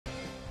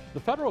The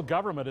federal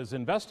government is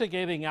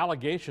investigating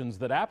allegations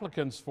that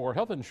applicants for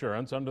health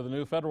insurance under the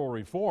new federal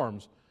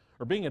reforms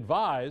are being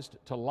advised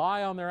to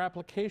lie on their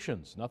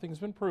applications. Nothing's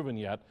been proven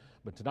yet,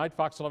 but tonight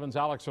Fox 11's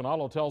Alex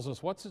Rinaldo tells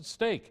us what's at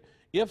stake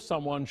if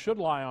someone should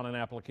lie on an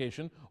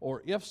application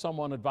or if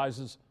someone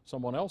advises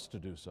someone else to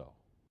do so.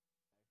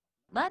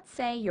 Let's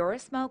say you're a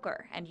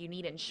smoker and you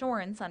need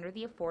insurance under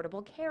the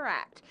Affordable Care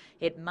Act.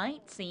 It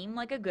might seem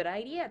like a good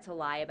idea to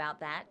lie about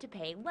that to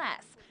pay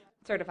less.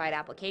 Certified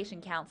application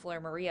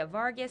counselor Maria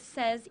Vargas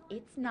says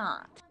it's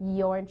not.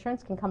 Your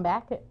insurance can come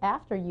back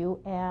after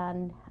you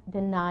and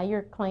deny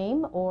your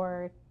claim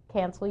or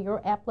cancel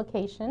your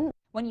application.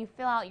 When you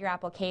fill out your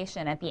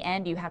application, at the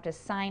end you have to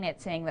sign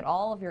it saying that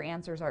all of your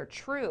answers are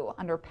true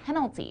under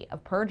penalty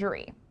of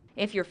perjury.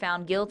 If you're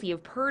found guilty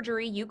of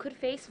perjury, you could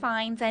face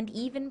fines and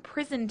even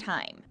prison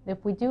time.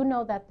 If we do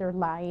know that they're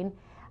lying,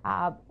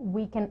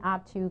 we can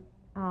opt to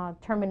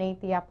terminate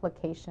the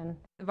application.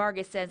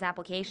 Vargas says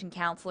application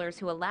counselors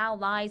who allow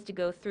lies to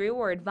go through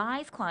or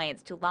advise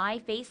clients to lie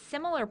face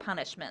similar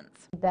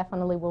punishments.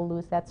 Definitely will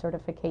lose that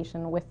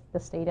certification with the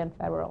state and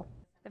federal.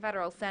 The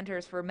Federal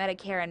Centers for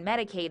Medicare and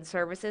Medicaid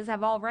Services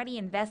have already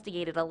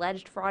investigated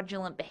alleged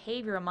fraudulent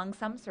behavior among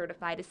some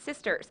certified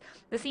assisters.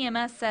 The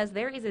CMS says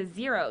there is a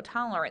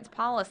zero-tolerance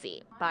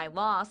policy. By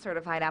law,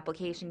 certified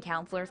application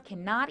counselors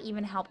cannot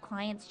even help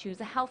clients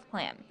choose a health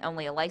plan.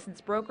 Only a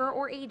licensed broker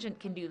or agent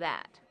can do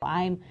that.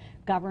 I'm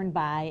governed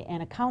by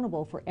and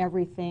accountable for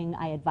everything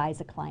I advise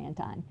a client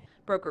on.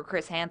 Broker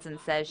Chris Hansen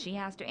says she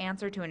has to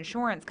answer to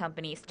insurance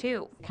companies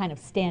too. Kind of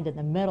stand in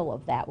the middle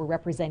of that. We're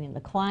representing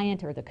the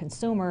client or the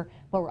consumer,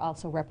 but we're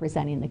also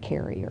representing the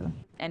carrier.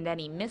 And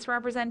any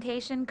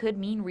misrepresentation could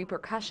mean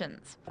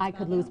repercussions. I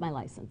could lose my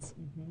license,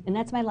 and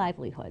that's my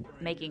livelihood.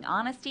 Making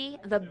honesty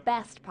the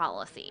best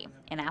policy.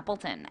 In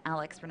Appleton,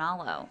 Alex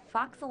Rinaldo,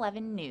 Fox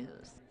 11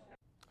 News.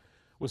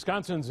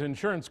 Wisconsin's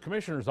Insurance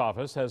Commissioner's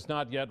Office has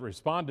not yet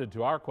responded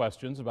to our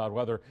questions about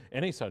whether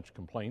any such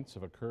complaints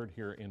have occurred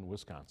here in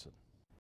Wisconsin.